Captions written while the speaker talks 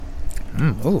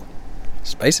Ooh,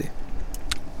 spicy.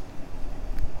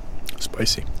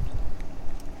 Spicy.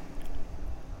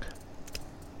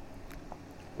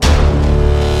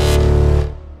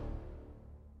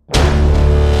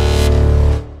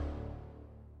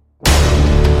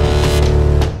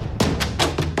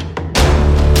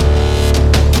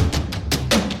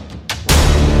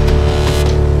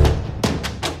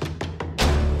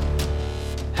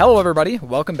 Hello, everybody.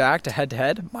 Welcome back to Head to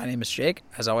Head. My name is Jake.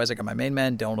 As always, I got my main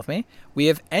man, Dylan, with me. We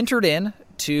have entered in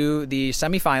to the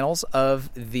semifinals of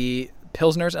the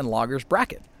Pilsners and Lagers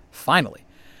bracket. Finally.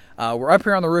 We're up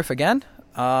here on the roof again,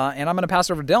 and I'm going to pass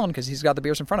it over to Dylan because he's got the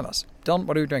beers in front of us. Dylan,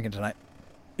 what are we drinking tonight?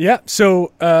 Yeah,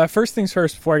 so first things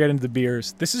first, before I get into the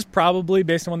beers, this is probably,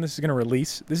 based on when this is going to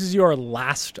release, this is your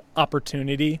last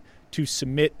opportunity to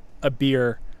submit a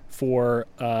beer for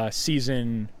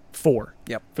season 4.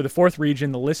 Yep. For the 4th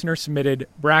region, the listener submitted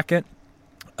bracket.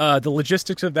 The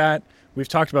logistics of that, we've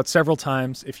talked about several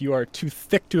times. If you are too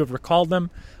thick to have recalled them,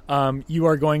 you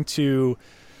are going to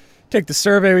take the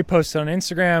survey we posted on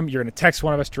Instagram. You're going to text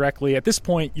one of us directly. At this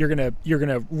point, you're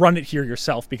gonna run it here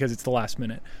yourself because it's the last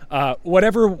minute.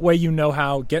 Whatever way you know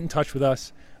how, get in touch with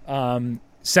us.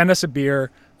 Send us a beer.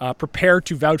 Prepare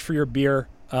to vouch for your beer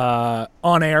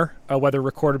on air, whether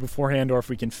recorded beforehand or if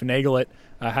we can finagle it,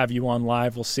 have you on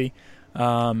live. We'll see.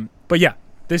 But yeah,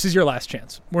 this is your last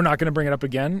chance. We're not going to bring it up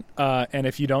again. And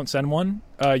if you don't send one,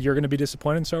 you're going to be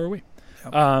disappointed, and so are we.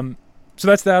 Yep. So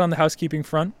that's that on the housekeeping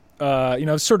front.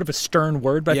 It's sort of a stern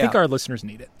word, but I think our listeners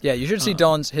need it. Yeah, you should see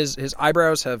Dylan's his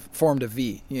eyebrows have formed a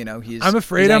V. I'm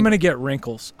afraid I'm going to get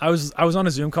wrinkles. I was on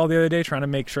a Zoom call the other day trying to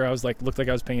make sure I was looked like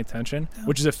I was paying attention,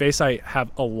 which is a face I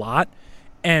have a lot,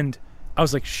 and I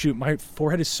was like, shoot, my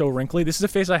forehead is so wrinkly. This is a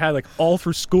face I had all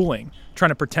through schooling, trying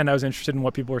to pretend I was interested in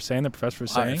what people were saying, the professor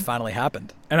was saying. It finally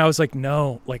happened. And I was like,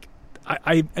 no,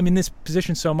 I'm in this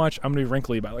position so much, I'm going to be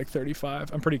wrinkly by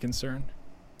 35. I'm pretty concerned.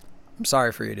 I'm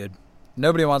sorry for you, dude.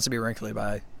 Nobody wants to be wrinkly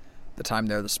by the time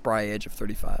they're the spry age of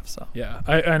 35. So yeah.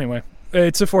 Anyway,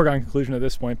 it's a foregone conclusion at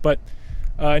this point. But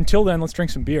until then, let's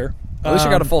drink some beer. At least you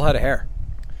got a full head of hair.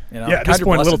 Yeah, at this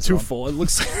point, a little too full. It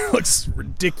looks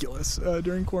ridiculous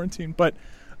during quarantine. But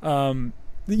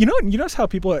you notice how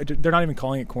people they're not even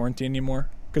calling it quarantine anymore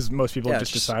because most people have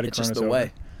just decided it's just the over.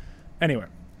 way. Anyway,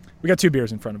 we got 2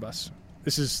 beers in front of us.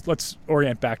 Let's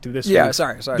orient back to this. Yeah,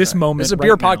 sorry. This moment. This is a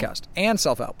beer podcast and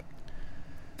self-help.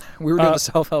 We were doing the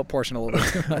self-help portion a little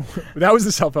bit. That was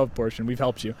the self-help portion. We've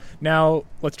helped you. Now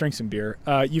let's drink some beer.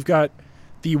 You've got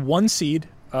the 1 seed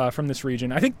from this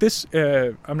region. I think this,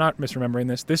 I'm not misremembering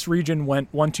this. This region went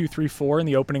 1, 2, 3, 4 in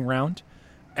the opening round.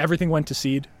 Everything went to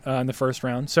seed in the first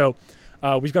round. So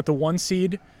we've got the 1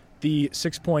 seed, the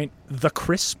 6-point, The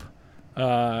Crisp.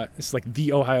 It's like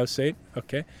the Ohio State.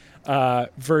 Okay.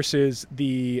 Versus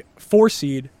the 4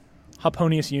 seed,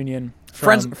 Hoponius Union.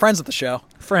 Friends of the show.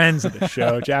 Friends of the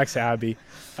show. Jack's Abbey.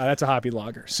 That's a hoppy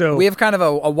lager. So we have kind of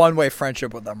a one-way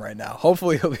friendship with them right now.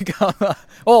 Hopefully he'll become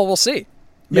we'll see.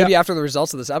 Maybe after the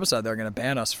results of this episode, they're going to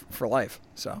ban us for life.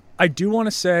 So I do want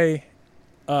to say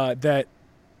that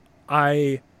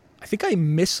I think I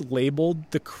mislabeled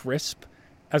the Crisp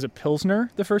as a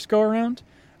Pilsner the first go-around.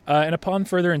 And upon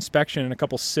further inspection and a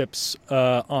couple sips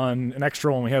on an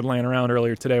extra one we had laying around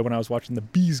earlier today when I was watching the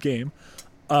Bees game,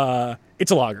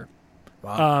 it's a lager.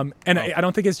 Wow. I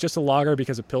don't think it's just a lager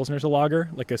because a Pilsner's a lager,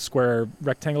 like a square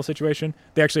rectangle situation.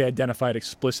 They actually identified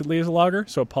explicitly as a lager,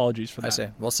 so apologies for that. I see.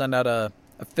 We'll send out a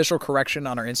official correction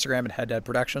on our Instagram at Head to Head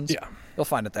Productions. Yeah. You'll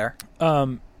find it there.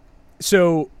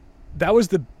 So that was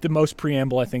the most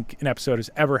preamble I think an episode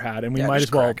has ever had, and we might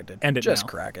as well end it just now.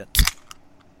 Crack it.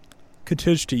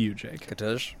 Katuj to you, Jake.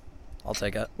 Katuj. I'll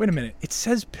take it. Wait a minute. It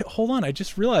says, hold on, I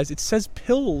just realized it says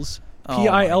Pills. Oh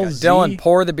P-I-L-Z. Dylan,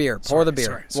 pour the beer. Pour the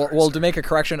beer. Sorry, we'll make a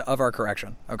correction of our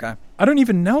correction. Okay. I don't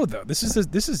even know though. This is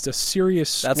a serious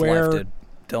square. That's life, dude.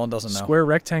 Dylan doesn't know. Square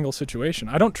rectangle situation.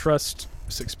 I don't trust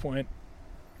 6-point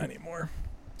anymore.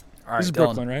 All right, this is Dylan.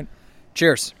 Brooklyn, right?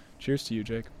 Cheers. Cheers to you,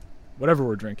 Jake. Whatever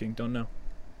we're drinking, don't know.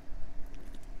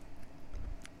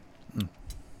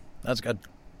 That's good.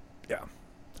 Yeah.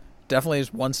 Definitely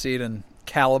is 1 seed in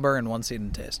caliber and 1 seed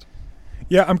in taste.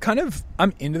 Yeah,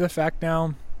 I'm into the fact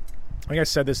now. I think I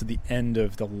said this at the end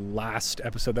of the last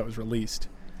episode that was released.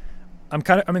 I'm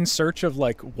in search of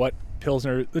what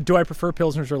Pilsner. Do I prefer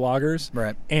Pilsners or lagers?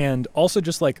 Right. And also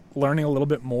just learning a little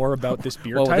bit more about this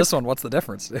beer type. Well, this one, what's the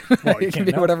difference? Well, it can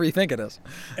be whatever you think it is.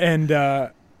 And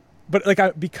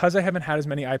but because I haven't had as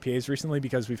many IPAs recently,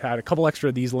 because we've had a couple extra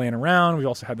of these laying around, we've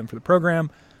also had them for the program.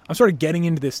 I'm sort of getting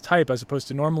into this type as opposed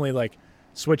to normally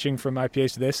switching from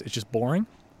IPAs to this. It's just boring.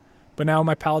 But now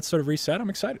my palate's sort of reset. I'm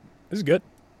excited. This is good.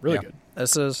 Really good.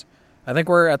 This is I think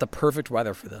we're at the perfect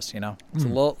weather for this, It's a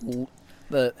little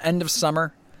the end of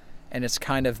summer, and it's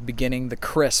kind of beginning the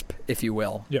crisp, if you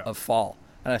will, of fall.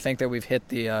 And I think that we've hit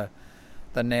the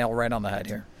nail right on the head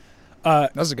here.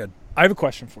 That was good. I have a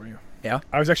question for you. Yeah?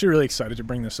 I was actually really excited to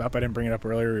bring this up. I didn't bring it up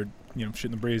earlier,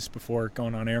 shooting the breeze before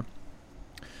going on air.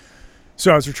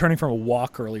 So I was returning from a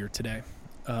walk earlier today.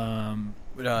 Joe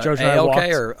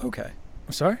A-okay or okay?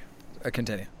 I'm sorry?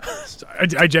 Continue.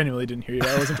 I genuinely didn't hear you.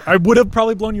 I would have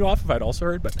probably blown you off if I'd also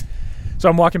heard. But so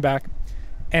I'm walking back,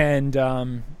 and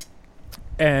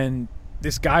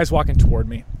this guy's walking toward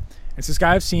me. It's this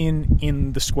guy I've seen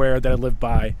in the square that I live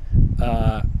by.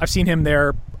 I've seen him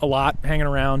there a lot, hanging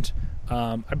around.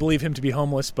 I believe him to be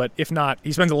homeless, but if not,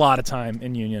 he spends a lot of time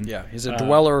in Union. Yeah, he's a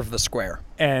dweller of the square.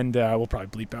 And we'll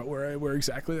probably bleep out where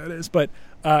exactly that is. But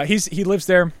he lives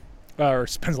there, or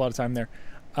spends a lot of time there.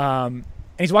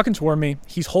 And he's walking toward me.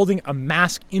 He's holding a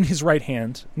mask in his right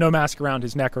hand, no mask around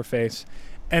his neck or face,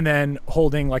 and then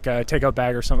holding like a takeout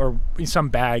bag or some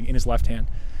bag in his left hand,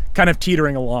 kind of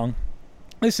teetering along.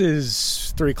 This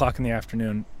is 3 o'clock in the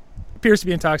afternoon. Appears to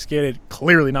be intoxicated,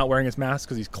 clearly not wearing his mask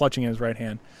because he's clutching in his right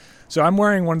hand. So I'm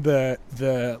wearing one of the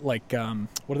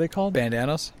what are they called?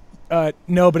 Bandanas?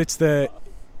 No, but it's the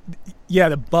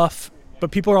buff. But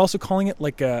people are also calling it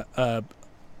like a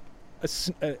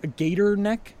gator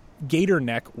neck. Gator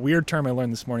neck, weird term I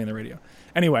learned this morning on the radio.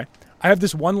 Anyway, I have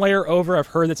this one layer over. I've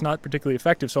heard that's not particularly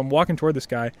effective, so I'm walking toward this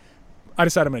guy. I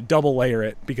decide I'm going to double layer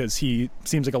it because he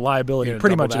seems like a liability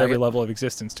pretty much at every level of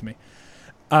existence to me.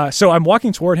 So I'm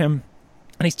walking toward him,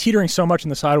 and he's teetering so much in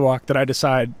the sidewalk that I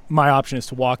decide my option is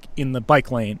to walk in the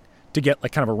bike lane to get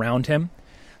like kind of around him.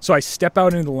 So I step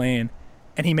out into the lane,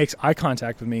 and he makes eye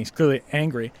contact with me. He's clearly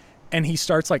angry, and he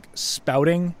starts like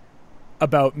spouting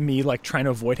about me like trying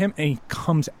to avoid him, and he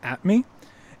comes at me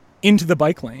into the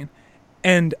bike lane,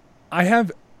 and so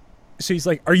he's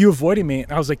like, "Are you avoiding me?"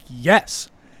 And I was like,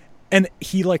 "Yes." And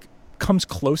he like comes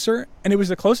closer, and it was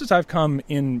the closest I've come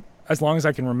in as long as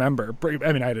I can remember.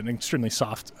 I mean, I had an extremely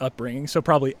soft upbringing, so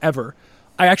probably ever.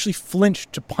 I actually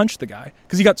flinched to punch the guy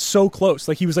because he got so close.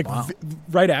 Like he was like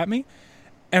right at me,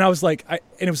 and I was like, and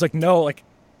it was like no, like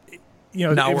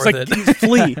not it was worth like it.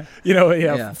 flee,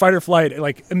 fight or flight,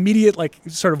 like immediate, like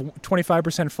sort of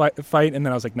 25% fight, and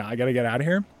then I was like, nah, I gotta get out of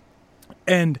here.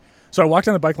 And so I walked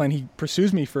down the bike lane. He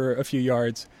pursues me for a few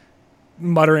yards,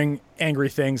 muttering angry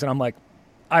things, and I'm like,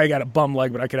 I got a bum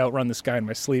leg, but I could outrun this guy in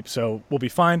my sleep, so we'll be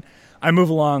fine. I move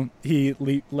along. He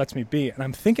lets me be, and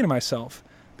I'm thinking to myself,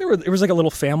 there was like a little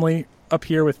family up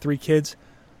here with 3 kids.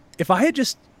 If I had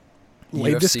just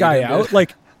laid this guy out,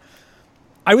 like.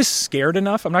 I was scared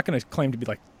enough. I'm not going to claim to be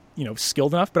like,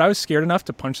 skilled enough, but I was scared enough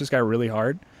to punch this guy really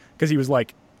hard because he was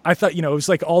like, I thought, it was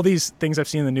like all these things I've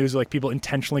seen in the news, like people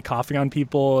intentionally coughing on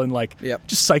people and like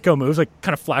just psycho moves, like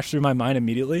kind of flashed through my mind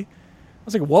immediately. I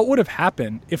was like, what would have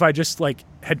happened if I just like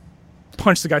had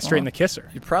punched the guy straight in the kisser?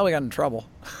 You probably got in trouble.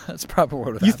 That's probably what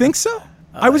would have happened. You think so?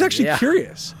 I was actually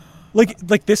curious.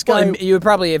 Like this guy, you would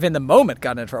probably have in the moment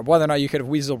gotten in trouble. Whether or not you could have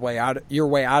weaseled your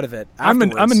way out of it. I'm a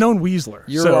known weaseler.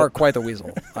 You are quite the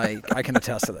weasel. I can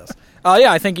attest to this.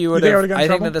 I think you would have. I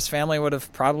think that this family would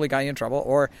have probably got you in trouble,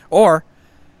 or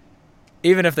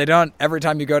even if they don't, every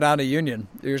time you go down to Union,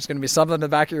 there's going to be something in the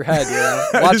back of your head.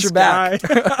 Watch your back.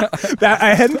 That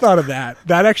I hadn't thought of that.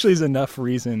 That actually is enough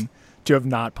reason to have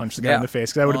not punched the guy in the face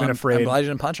because I would have been afraid. I'm glad you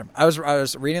didn't punch him. I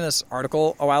was reading this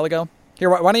article a while ago. Here,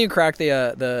 why don't you crack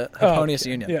the Hoponius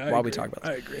Union while we talk about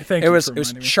this? I agree. Thank you. It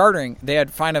was charting.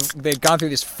 They'd gone through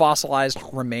these fossilized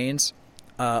remains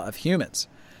of humans,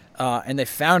 and they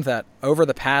found that over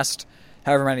the past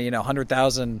however many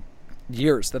 100,000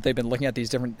 years that they've been looking at these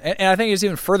different. And I think it was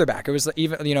even further back. It was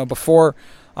even before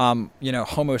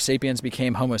Homo sapiens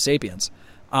became Homo sapiens.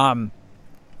 It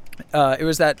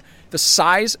was that the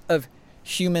size of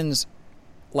humans.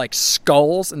 Like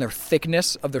skulls and their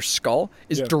thickness of their skull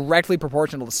is directly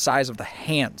proportional to the size of the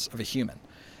hands of a human.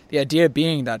 The idea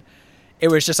being that it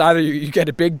was just either you get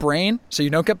a big brain so you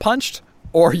don't get punched,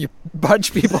 or you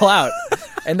punch people out.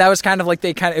 And that was kind of like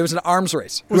it was an arms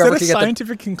race. Was that a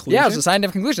scientific conclusion? Yeah, it was a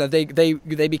scientific conclusion.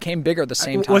 They became bigger at the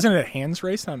same time. Wasn't it a hands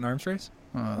race, not an arms race?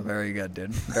 Oh, very good,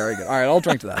 dude. Very good. All right, I'll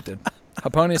drink to that, dude.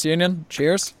 Hoponius Union,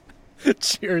 cheers.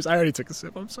 Cheers. I already took a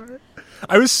sip. I'm sorry.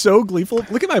 I was so gleeful.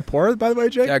 Look at my pour, by the way,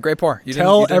 Jake. Yeah, great pour.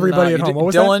 Tell everybody at home. What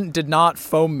was Dylan did not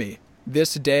foam me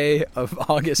this day of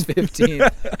August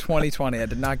 15th, 2020. I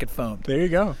did not get foamed. There you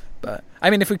go. But, I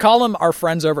mean, if we call them our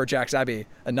friends over at Jack's Abbey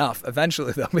enough,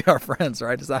 eventually they'll be our friends,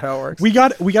 right? Is that how it works? We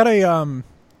got a,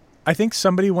 I think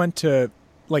somebody went to,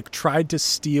 tried to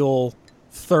steal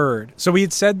third. So we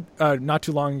had said not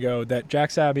too long ago that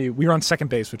Jack's Abbey, we were on second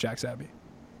base with Jack's Abbey.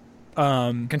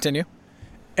 Continue.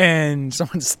 And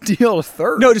Someone steal a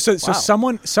third. no, so Wow.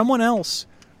 someone else.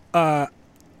 I'm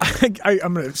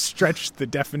going to stretch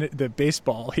the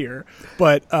baseball here,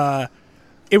 but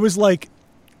it was like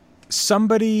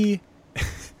somebody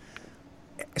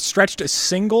stretched a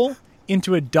single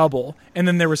into a double, and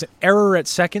then there was an error at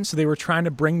second, so they were trying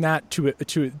to bring that to I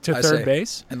third see.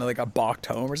 base. And then they got balked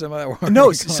home or something like that.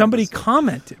 No, somebody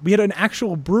commented. We had an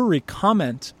actual brewery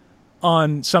comment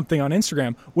on something on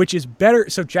Instagram, which is better.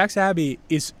 So Jack's Abbey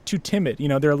is too timid. You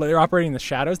know, they're operating in the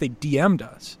shadows. They DM'd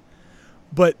us.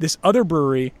 But this other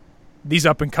brewery, these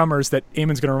up-and-comers that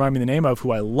Eamon's going to remind me the name of,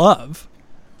 who I love,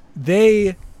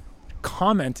 they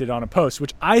commented on a post,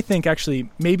 which I think actually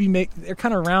they're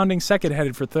kind of rounding second,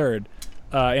 headed for third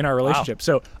in our relationship.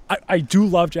 Wow. So I do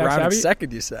love Jack's Rounded Abbey.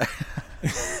 second, you say.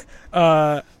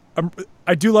 I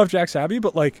do love Jack's Abbey,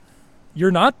 but like,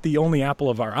 you're not the only apple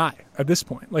of our eye at this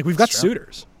point. Like, we've got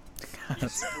suitors.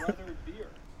 East Brother Beer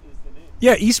is the name.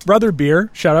 Yeah, East Brother Beer.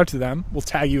 Shout out to them. We'll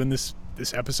tag you in this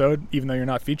episode, even though you're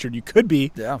not featured. You could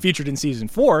be featured in season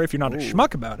 4 if you're not a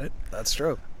schmuck about it. That's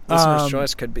true. Listener's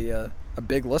Choice could be a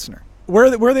big listener. Where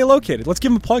are they located? Let's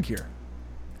give them a plug here.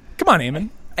 Come on, Eamon.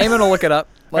 Eamon will look it up.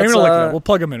 Eamon will look it up. We'll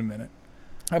plug them in a minute.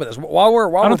 How about this? While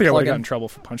I don't think I would plugging, have gotten in trouble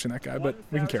for punching that guy, but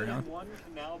we can carry on. 1001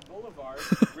 Canal Boulevard,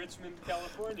 Richmond,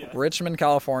 California. Richmond,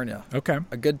 California. Okay.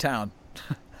 A good town.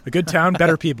 A good town,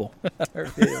 better people.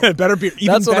 Better beer.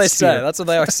 Even That's what they best say. beer. That's what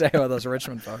they always say about those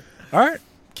Richmond folk. All right.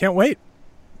 Can't wait.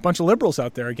 Bunch of liberals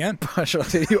out there again.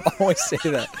 You always say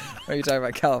that when you talk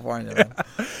about California, man.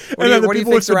 And then the What do you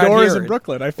people with think's around fedoras here? in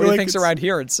Brooklyn. I What feel do you like think's it's around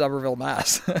here in Somerville,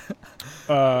 Mass?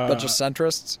 Bunch of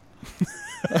centrists.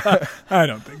 I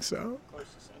don't think so. Close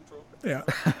to Central.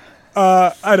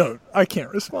 Yeah. I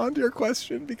can't respond to your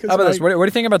question because How about this? What do you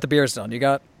think about the beers, Dylan? You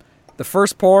got the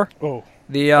first pour, Oh,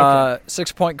 the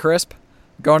 6 Point Crisp,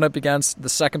 going up against the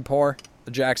second pour,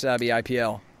 the Jack's Abbey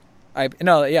IPL. That's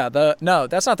not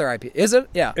their IPL. Is it?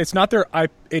 Yeah. it is not their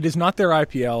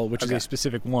IPL, which is Okay. a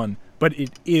specific one, but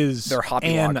it is Their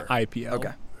hoppy an lager. IPL.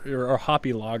 Okay. Or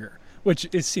hoppy lager, which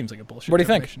it seems like a bullshit What do you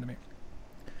think? definition to me.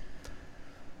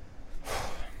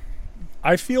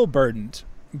 I feel burdened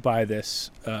by this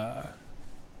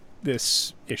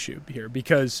issue here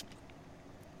because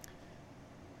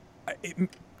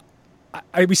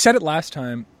we said it last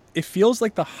time. It feels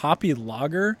like the hoppy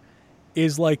lager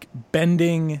is like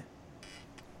bending.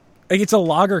 Like, it's a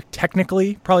lager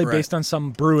technically, probably Right. based on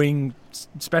some brewing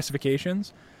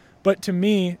specifications, but to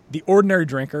me, the ordinary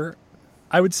drinker,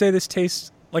 I would say this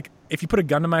tastes like, if you put a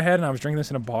gun to my head and I was drinking this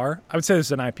in a bar, I would say this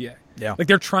is an IPA. Yeah. Like,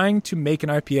 they're trying to make an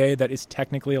IPA that is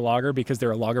technically a lager because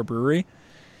they're a lager brewery.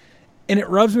 And it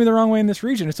rubs me the wrong way in this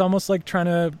region. It's almost like trying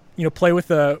to, play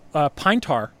with a pine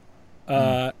tar,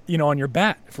 on your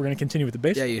bat, if we're going to continue with the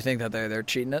base. Yeah, you think that they're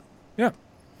cheating it? Yeah.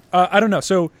 I don't know.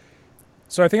 So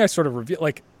I think I sort of reveal,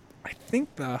 like, I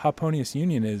think the Hoponius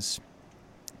Union is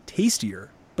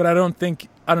tastier, but I don't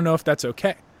know if that's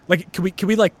okay. Like, can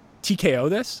we like TKO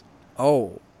this?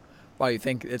 Oh. Wow, you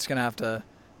think it's going to have to...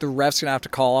 The ref's going to have to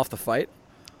call off the fight?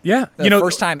 Yeah. The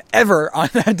first time ever on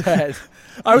that day.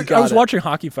 I was watching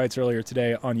hockey fights earlier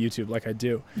today on YouTube, like I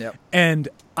do. Yep. And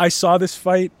I saw this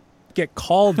fight get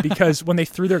called because when they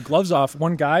threw their gloves off,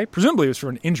 one guy, presumably it was for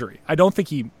an injury. I don't think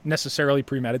he necessarily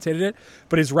premeditated it,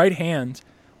 but his right hand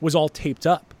was all taped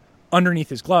up underneath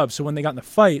his glove. So when they got in the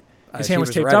fight, his hand was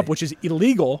taped ready. up, which is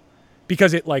illegal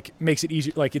because it like makes it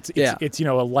easier. Like it's Yeah.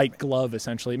 a light glove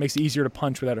essentially. It makes it easier to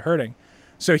punch without it hurting.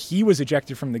 So he was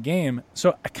ejected from the game.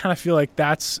 So I kind of feel like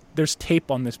there's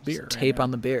tape on this beer. Tape on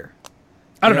the beer.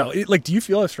 I don't know. Like, do you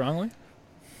feel as strongly?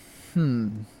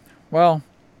 Well,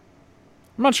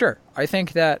 I'm not sure. I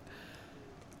think that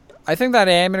I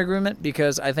am in agreement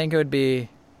because I think it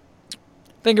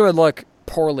would look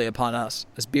poorly upon us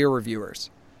as beer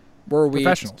reviewers. Were we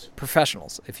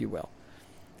professionals, if you will.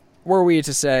 Were we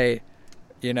to say,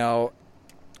 and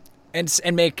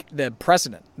make the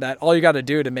precedent that all you got to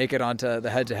do to make it onto the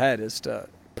head-to-head is to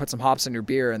put some hops in your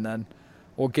beer and then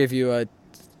we'll give you a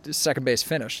second base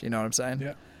finish. You know what I'm saying?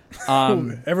 Yeah.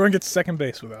 Um, Everyone gets second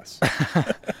base with us.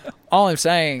 All I'm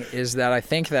saying is that I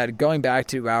think that going back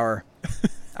to our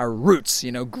roots,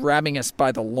 grabbing us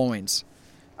by the loins,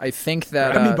 I think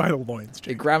that Grab me by the loins,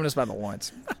 Jake. grabbing us by the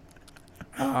loins.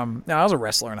 No, I was a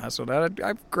wrestler in high school.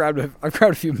 I've grabbed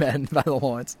a few men by the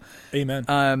loins.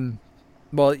 Amen.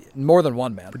 Well, more than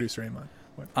one man. Producer Amon.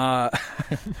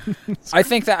 I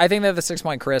think that the 6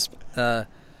 Point Crisp.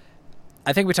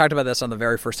 I think we talked about this on the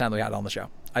very first time we had it on the show.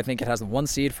 I think it has the 1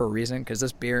 seed for a reason because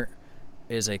this beer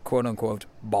is a quote unquote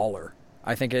baller.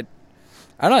 I think I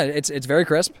don't know. It's very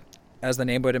crisp, as the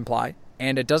name would imply,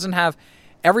 and it doesn't have.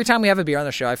 every time we have a beer on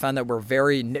the show, I find that we're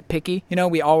very nitpicky. You know,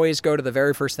 we always go to the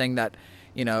very first thing that,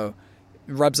 you know,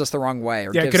 rubs us the wrong way.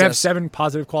 Or Yeah, it gives could have us, 7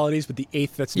 positive qualities, but the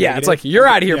 8th that's Yeah, negative. it's like, you're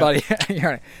out of here, Yeah.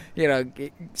 buddy. You know,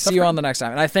 see you on the next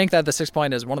time. And I think that the 6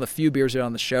 Point is one of the few beers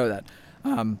on the show that,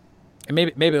 and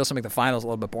maybe it'll make the finals a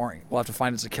little bit boring. We'll have to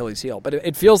find its Achilles heel. But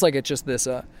it feels like it's just this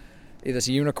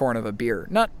unicorn of a beer.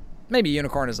 Maybe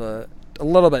unicorn is a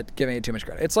little bit giving it too much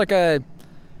credit. It's like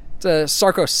it's a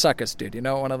Sarcosuchus, dude. You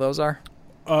know what one of those are?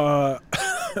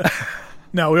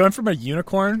 No, we went from a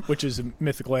unicorn, which is a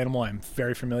mythical animal I'm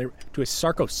very familiar with, to a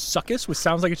Sarcosuchus, which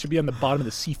sounds like it should be on the bottom of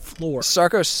the sea floor.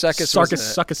 Sarcosuchus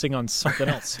Sarcosuchusing on something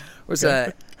else.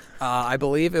 I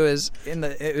believe it was in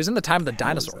the time of the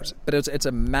dinosaurs, but it's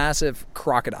a massive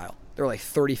crocodile. They're like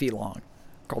 30 feet long,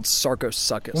 called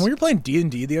Sarcosuchus. When we were playing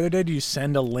D&D the other day, did you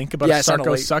send a link about Yeah, I a sent a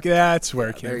link. Sarcosuchus? That's where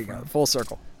it came There you from. go, full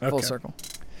circle, full Okay. circle.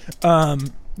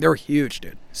 They were huge,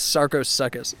 dude.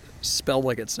 Sarcosuchus, spelled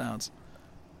like it sounds.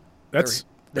 That's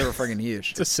They were freaking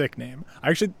huge. it's a sick name.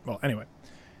 Anyway.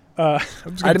 I'm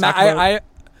just gonna talk about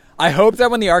I hope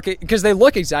that when the because they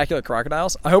look exactly like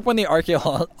crocodiles. I hope when the how do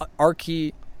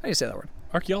you say that word?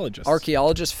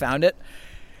 archaeologists. Found it.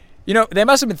 You know, they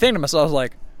must have been thinking to themselves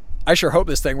like, I sure hope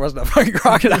this thing wasn't a fucking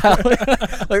crocodile.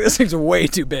 Like this thing's way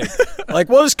too big. Like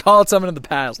we'll just call it something in the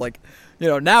past. Like, you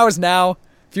know, now is now,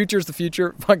 future is the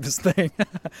future. Fuck this thing.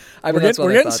 We're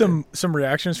getting some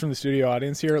reactions from the studio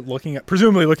audience here,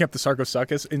 presumably looking up the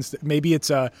Sarcosuchus. Maybe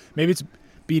it's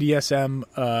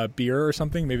BDSM beer or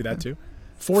something. Maybe that too.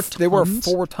 4 tons. They were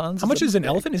 4 tons. How much is an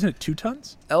elephant? Isn't it 2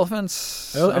 tons?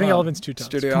 Elephants? I think elephant's 2 tons.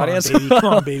 Studio Come audience. on, baby.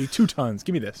 Come on, baby. 2 tons.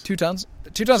 Give me this. 2 tons?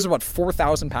 2 tons is what,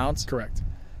 4,000 pounds? Correct.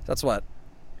 That's what?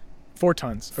 4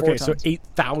 tons. 4 Okay, tons. so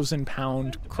 8,000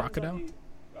 pound Depends crocodile. on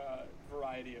the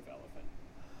variety of elephant.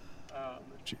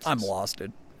 Jesus. I'm lost,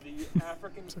 dude. The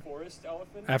African forest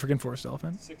elephant, African forest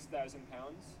elephant. 6,000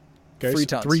 pounds. Okay, 3 so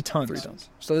tons. 3 tons. 3 tons.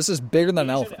 So this is bigger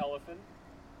than an Asian elephant.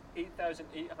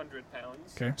 8,800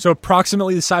 pounds. Okay, so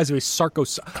approximately the size of a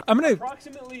Sarcosuchus. I'm gonna.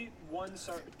 Approximately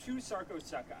 2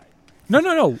 Sarcosuchi.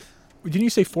 No. Didn't you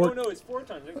say 4? Oh no, it's 4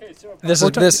 tons. Okay, so This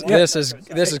approximately is one this is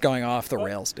Sarcosuchi. going off the But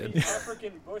rails, dude. The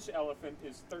African bush elephant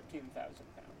is 13,000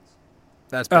 pounds.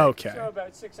 That's big. Okay. So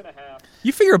about 6.5.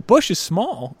 You figure a bush is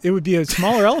small. It would be a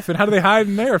smaller elephant. How do they hide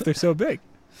in there if they're so big?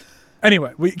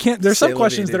 Anyway, we can't. There's Say some la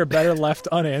questions vie, that are dude. better left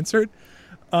unanswered.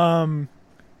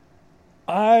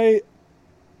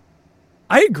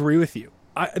 I agree with you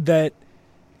that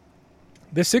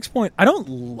the 6 Point. I don't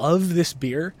love this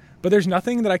beer, but there's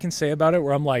nothing that I can say about it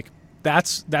where I'm like,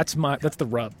 that's the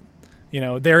rub. You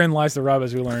know, therein lies the rub,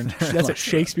 as we learned. That's a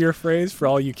Shakespeare phrase for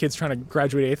all you kids trying to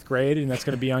graduate 8th grade, and that's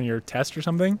going to be on your test or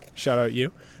something. Shout out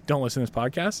you. Don't listen to this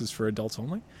podcast. It's for adults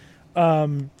only.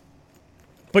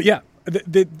 But yeah,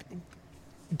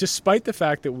 despite the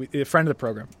fact that a friend of the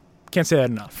program, can't say that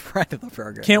enough. Right at the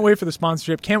program. Can't wait for the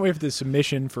sponsorship. Can't wait for the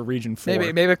submission for Region 4.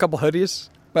 Maybe a couple hoodies.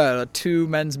 2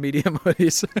 men's medium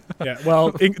hoodies. Yeah,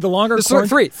 well, the longer...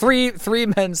 Three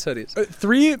men's hoodies.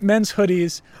 3 men's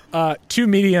hoodies, 2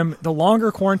 medium. The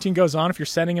longer quarantine goes on, if you're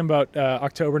sending them about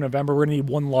October, November, we're going to need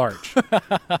 1 large.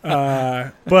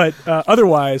 But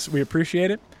otherwise, we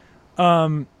appreciate it.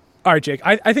 All right, Jake,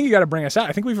 I think you got to bring us out.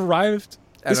 I think we've arrived...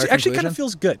 At This our actually kind conclusion? of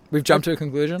feels good. We've jumped to a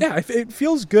conclusion. Yeah, it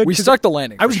feels good. We 'cause stuck the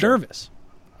landing. I for was sure. nervous.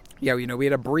 Yeah, you know, we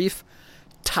had a brief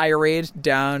tirade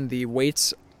down the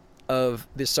weights of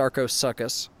the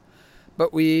Sarcosuchus,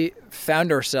 but we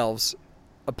found ourselves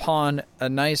upon a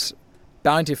nice,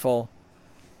 bountiful,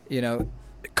 you know,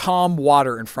 calm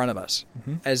water in front of us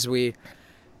as we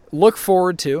look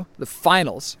forward to the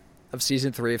finals of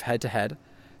season 3 of Head to Head.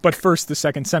 But first, the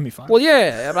second semifinal. Well,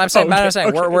 yeah, I'm saying,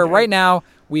 okay, we're right now.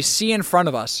 We see in front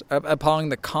of us, upon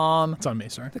the calm, It's on me,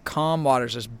 sorry. the calm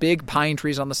waters. There's big pine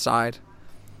trees on the side.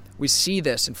 We see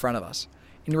this in front of us,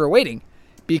 and we're waiting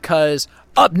because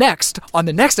up next on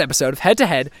the next episode of Head to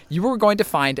Head, you are going to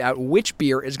find out which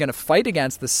beer is going to fight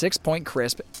against the 6 Point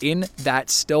Crisp in that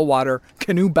Stillwater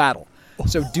canoe battle.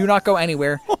 So do not go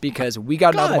anywhere because we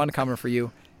got another God. one coming for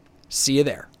you. See you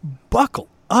there. Buckle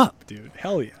up, dude.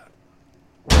 Hell yeah.